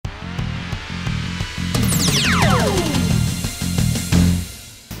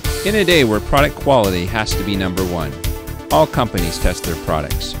In a day where product quality has to be number one, all companies test their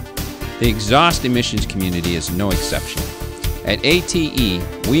products. The exhaust emissions community is no exception. At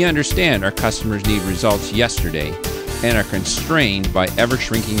ATE, we understand our customers need results yesterday and are constrained by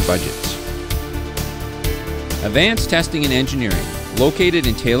ever-shrinking budgets. Advanced Testing and Engineering, located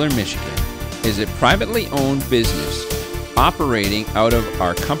in Taylor, Michigan, is a privately owned business operating out of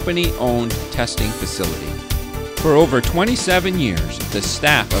our company-owned testing facility. For over 27 years, the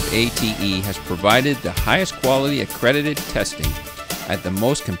staff of ATE has provided the highest quality accredited testing at the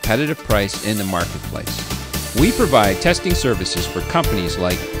most competitive price in the marketplace. We provide testing services for companies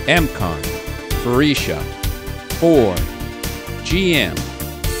like Emcon, Faurecia, Ford, GM,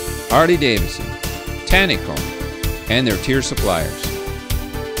 Harley-Davidson, Tenneco, and their tier suppliers.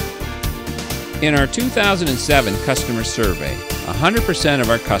 In our 2007 customer survey, 100%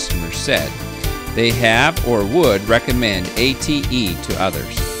 of our customers said they have or would recommend ATE to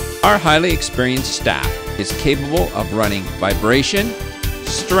others. Our highly experienced staff is capable of running vibration,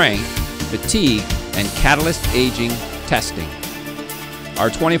 strength, fatigue, and catalyst aging testing. Our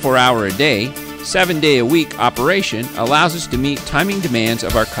 24-hour-a-day, 7-day-a-week operation allows us to meet timing demands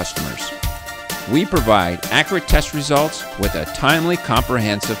of our customers. We provide accurate test results with a timely,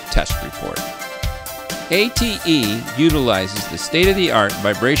 comprehensive test report. ATE utilizes the state-of-the-art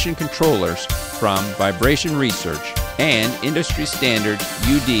vibration controllers from Vibration Research and industry-standard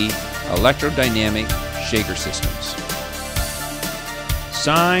UD electrodynamic shaker systems.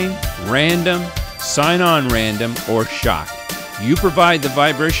 Sine, random, sign-on random, or shock. You provide the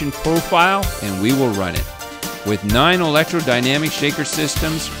vibration profile and we will run it. With 9 electrodynamic shaker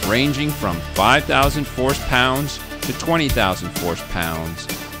systems ranging from 5,000 force-pounds to 20,000 force-pounds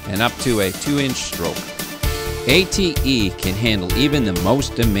and up to a 2-inch stroke. ATE can handle even the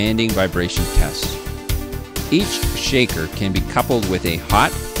most demanding vibration tests. Each shaker can be coupled with a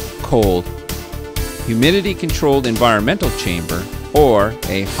hot, cold, humidity-controlled environmental chamber or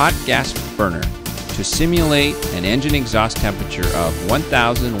a hot gas burner to simulate an engine exhaust temperature of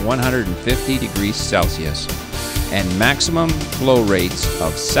 1,150 degrees Celsius and maximum flow rates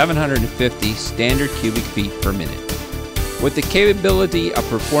of 750 standard cubic feet per minute. With the capability of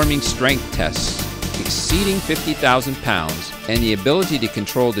performing strength tests exceeding 50,000 pounds and the ability to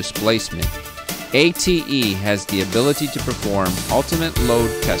control displacement, ATE has the ability to perform ultimate load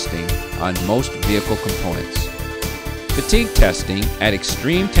testing on most vehicle components. Fatigue testing at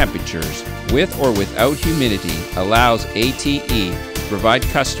extreme temperatures with or without humidity allows ATE to provide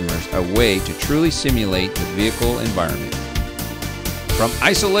customers a way to truly simulate the vehicle environment. From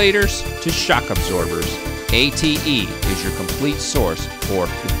isolators to shock absorbers, ATE is your complete source for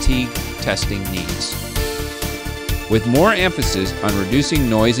fatigue testing needs. With more emphasis on reducing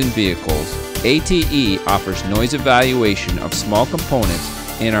noise in vehicles, ATE offers noise evaluation of small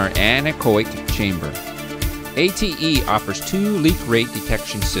components in our anechoic chamber. ATE offers 2 leak rate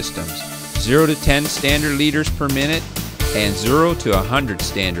detection systems, 0 to 10 standard liters per minute and 0 to 100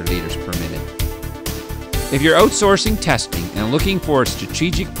 standard liters per minute. If you're outsourcing testing and looking for a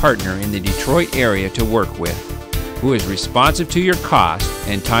strategic partner in the Detroit area to work with, who is responsive to your cost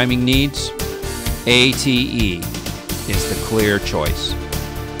and timing needs, ATE is the clear choice.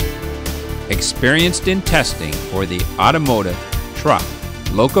 Experienced in testing for the automotive, truck,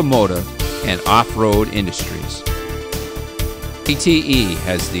 locomotive, and off-road industries. ATE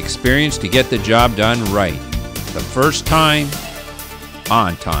has the experience to get the job done right, the first time,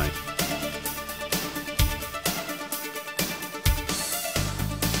 on time.